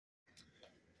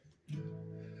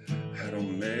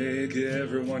don't make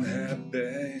everyone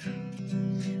happy,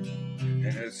 and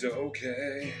it's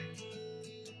okay.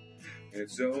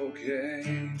 It's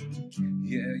okay,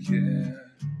 yeah, yeah.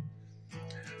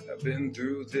 I've been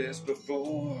through this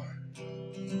before.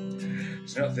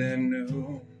 It's nothing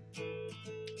new.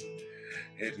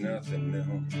 It's nothing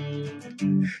new.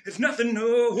 It's nothing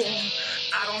new.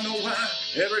 I don't know why.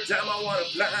 Every time I want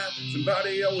to fly,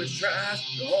 somebody always tries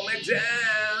to hold me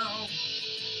down.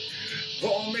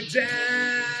 Hold me down,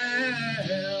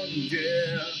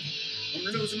 yeah. I'm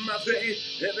losing my faith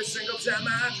every single time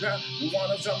I try. The one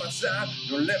who's on my side,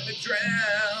 don't let me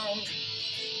drown.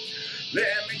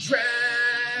 Let me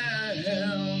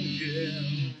drown,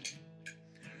 yeah.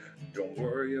 Don't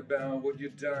worry about what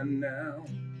you've done now,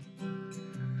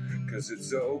 'cause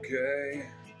it's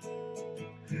okay.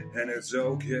 And it's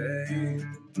okay,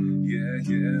 yeah,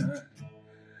 yeah.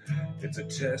 It's a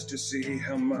test to see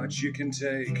how much you can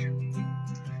take.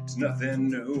 It's nothing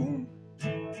new.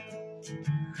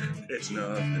 It's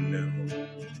nothing new.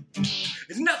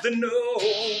 It's nothing new.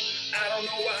 I don't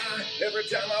know why. Every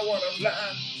time I want to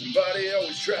fly, somebody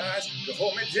always tries to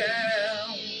hold me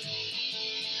down.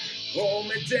 Hold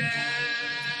me down,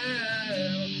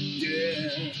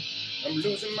 yeah. I'm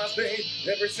losing my faith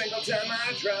every single time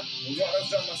I drop. The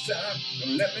water's on my side,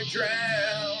 don't let me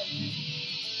drown.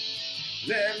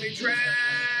 Let me drown,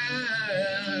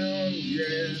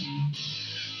 yeah.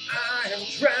 I am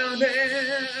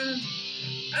drowning.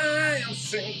 I am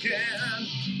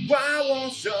sinking. Why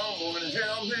won't someone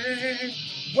help me?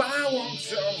 Why won't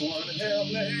someone help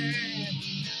me?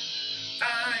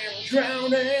 I am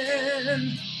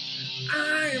drowning.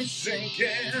 I am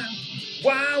sinking.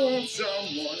 Why won't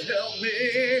someone help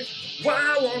me?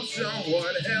 Why won't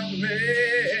someone help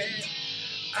me?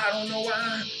 I don't know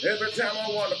why. Every time I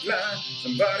want to fly,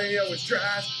 somebody always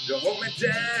tries to hold me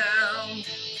down.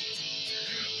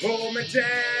 Hold me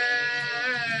down,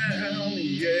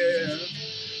 yeah.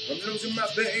 I'm losing my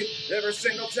faith every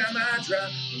single time I try.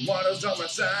 The water's on my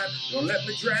side, don't let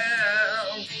me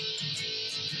drown.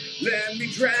 Let me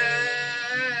drown.